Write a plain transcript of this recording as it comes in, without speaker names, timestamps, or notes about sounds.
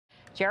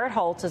Jared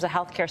Holz is a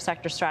healthcare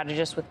sector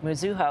strategist with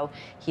Mizuho.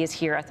 He is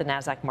here at the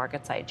NASDAQ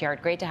market site.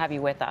 Jared, great to have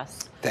you with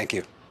us. Thank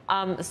you.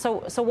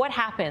 So what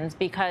happens?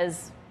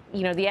 Because,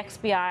 the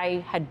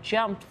XBI had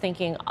jumped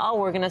thinking, oh,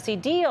 we're going to see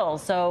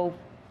deals. So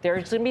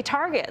there's going to be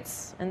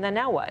targets. And then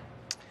now what?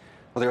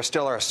 Well, there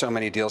still are so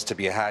many deals to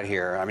be had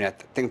here. I mean, I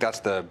think that's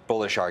the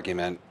bullish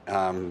argument.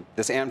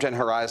 This Amgen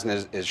Horizon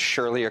is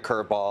surely a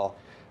curveball.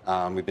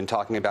 We've been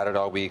talking about it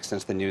all week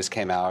since the news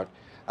came out.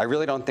 I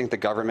really don't think the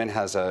government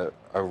has a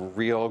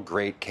real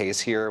great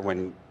case here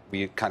when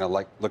we kind of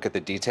look at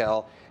the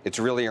detail. It's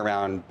really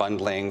around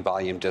bundling,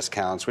 volume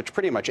discounts, which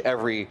pretty much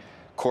every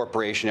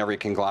corporation, every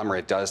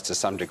conglomerate does to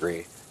some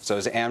degree. So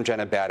is Amgen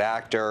a bad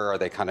actor? Are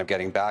they kind of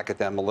getting back at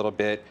them a little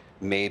bit?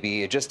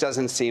 Maybe. It just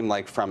doesn't seem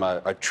like from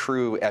a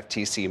true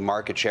FTC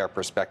market share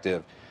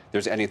perspective,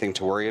 there's anything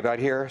to worry about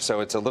here. So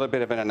it's a little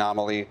bit of an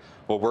anomaly.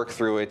 We'll work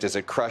through it. Does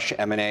it crush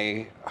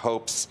M&A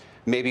hopes?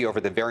 Maybe over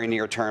the very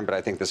near term, but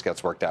I think this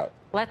gets worked out.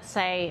 Let's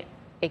say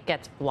it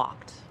gets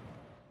blocked.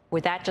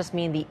 Would that just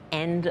mean the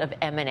end of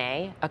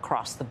M&A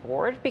across the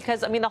board?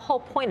 Because, the whole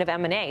point of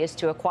M&A is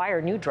to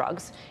acquire new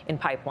drugs in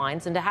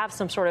pipelines and to have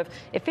some sort of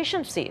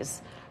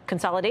efficiencies,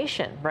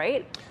 consolidation,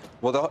 right?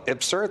 Well, the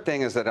absurd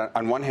thing is that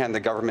on one hand,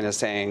 the government is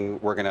saying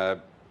we're going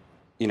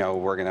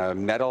to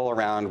meddle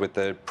around with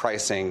the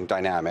pricing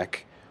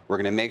dynamic. We're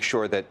going to make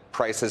sure that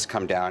prices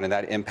come down, and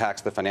that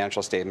impacts the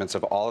financial statements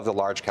of all of the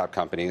large cap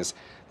companies.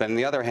 Then on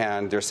the other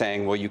hand, they're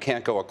saying, well, you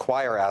can't go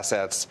acquire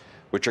assets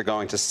which are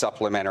going to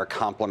supplement or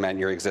complement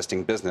your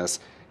existing business.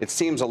 It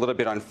seems a little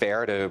bit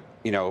unfair to,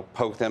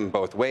 poke them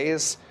both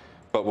ways,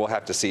 but we'll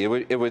have to see.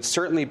 It would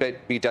certainly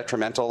be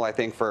detrimental, I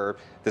think, for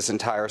this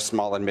entire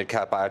small and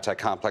mid-cap biotech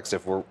complex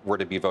if we were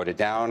to be voted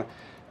down.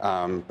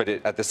 But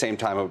at the same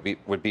time, it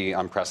would be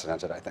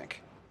unprecedented, I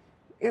think.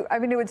 It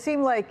would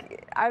seem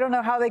like, I don't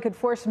know how they could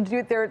force them to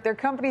do it. They're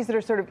companies that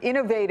are sort of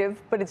innovative,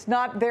 but it's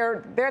not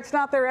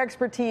their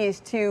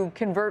expertise to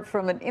convert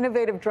from an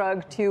innovative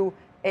drug to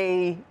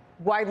a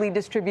widely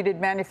distributed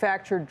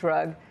manufactured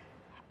drug.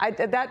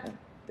 That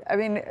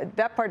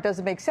part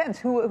doesn't make sense.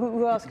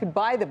 Who else could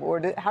buy them,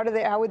 or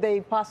how would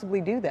they possibly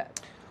do that?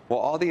 Well,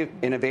 all the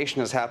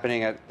innovation is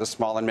happening at the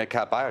small and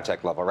mid-cap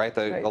biotech level, right?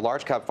 The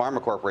large-cap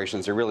pharma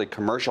corporations are really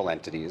commercial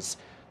entities.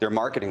 They're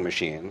marketing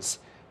machines.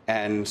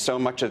 And so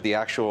much of the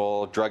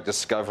actual drug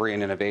discovery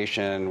and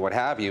innovation, what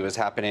have you, is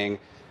happening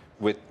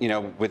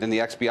within the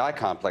XBI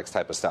complex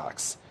type of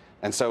stocks.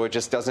 And so it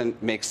just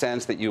doesn't make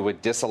sense that you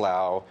would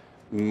disallow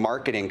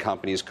marketing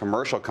companies,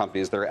 commercial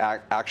companies that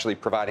are actually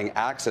providing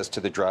access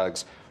to the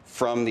drugs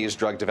from these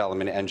drug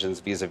development engines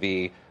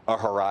vis-a-vis a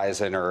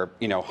Horizon or,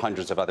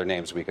 hundreds of other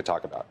names we could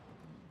talk about.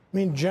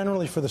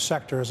 Generally for the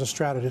sector as a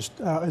strategist,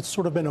 it's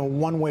sort of been a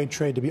one-way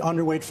trade to be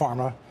underweight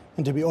pharma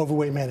and to be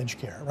overweight managed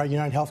care, right?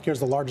 United Healthcare is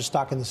the largest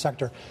stock in the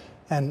sector,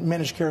 and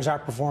managed care has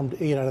outperformed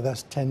 8 out of the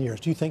last 10 years.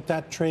 Do you think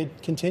that trade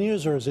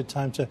continues, or is it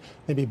time to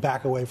maybe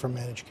back away from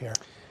managed care?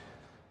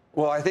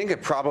 Well, I think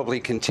it probably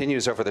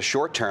continues over the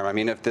short term.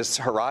 If this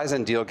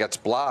Horizon deal gets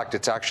blocked,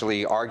 it's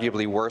actually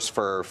arguably worse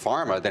for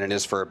pharma than it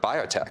is for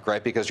biotech,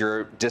 right? Because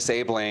you're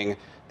disabling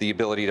the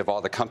ability of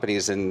all the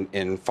companies in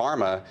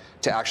pharma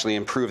to actually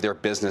improve their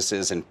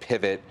businesses and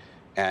pivot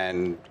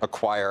and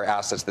acquire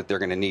assets that they're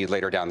going to need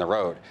later down the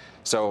road.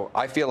 So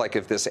I feel like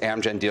if this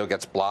Amgen deal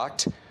gets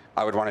blocked,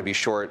 I would want to be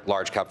short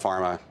large cap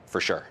pharma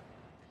for sure.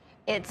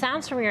 It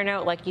sounds from your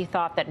note like you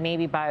thought that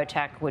maybe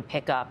biotech would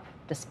pick up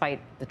despite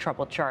the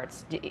troubled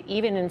charts.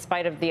 Even in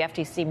spite of the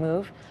FTC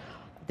move,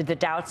 the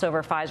doubts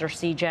over Pfizer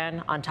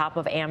Seagen on top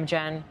of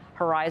Amgen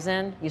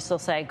Horizon, you still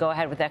say go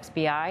ahead with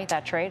XBI,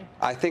 that trade?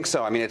 I think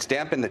so. It's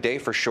dampened the day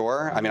for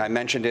sure. I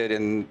mentioned it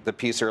in the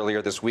piece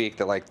earlier this week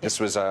that this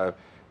was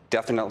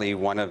definitely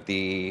one of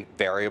the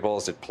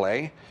variables at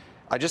play.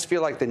 I just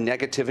feel like the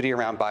negativity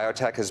around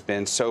biotech has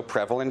been so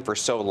prevalent for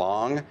so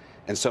long,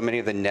 and so many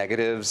of the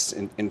negatives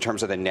in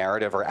terms of the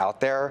narrative are out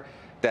there,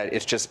 that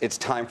it's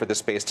time for the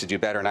space to do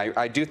better. And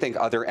I do think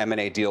other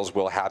M&A deals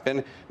will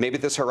happen. Maybe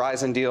this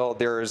Horizon deal,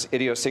 there's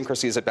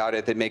idiosyncrasies about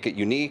it that make it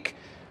unique,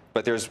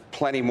 but there's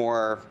plenty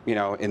more,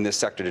 in this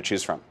sector to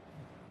choose from.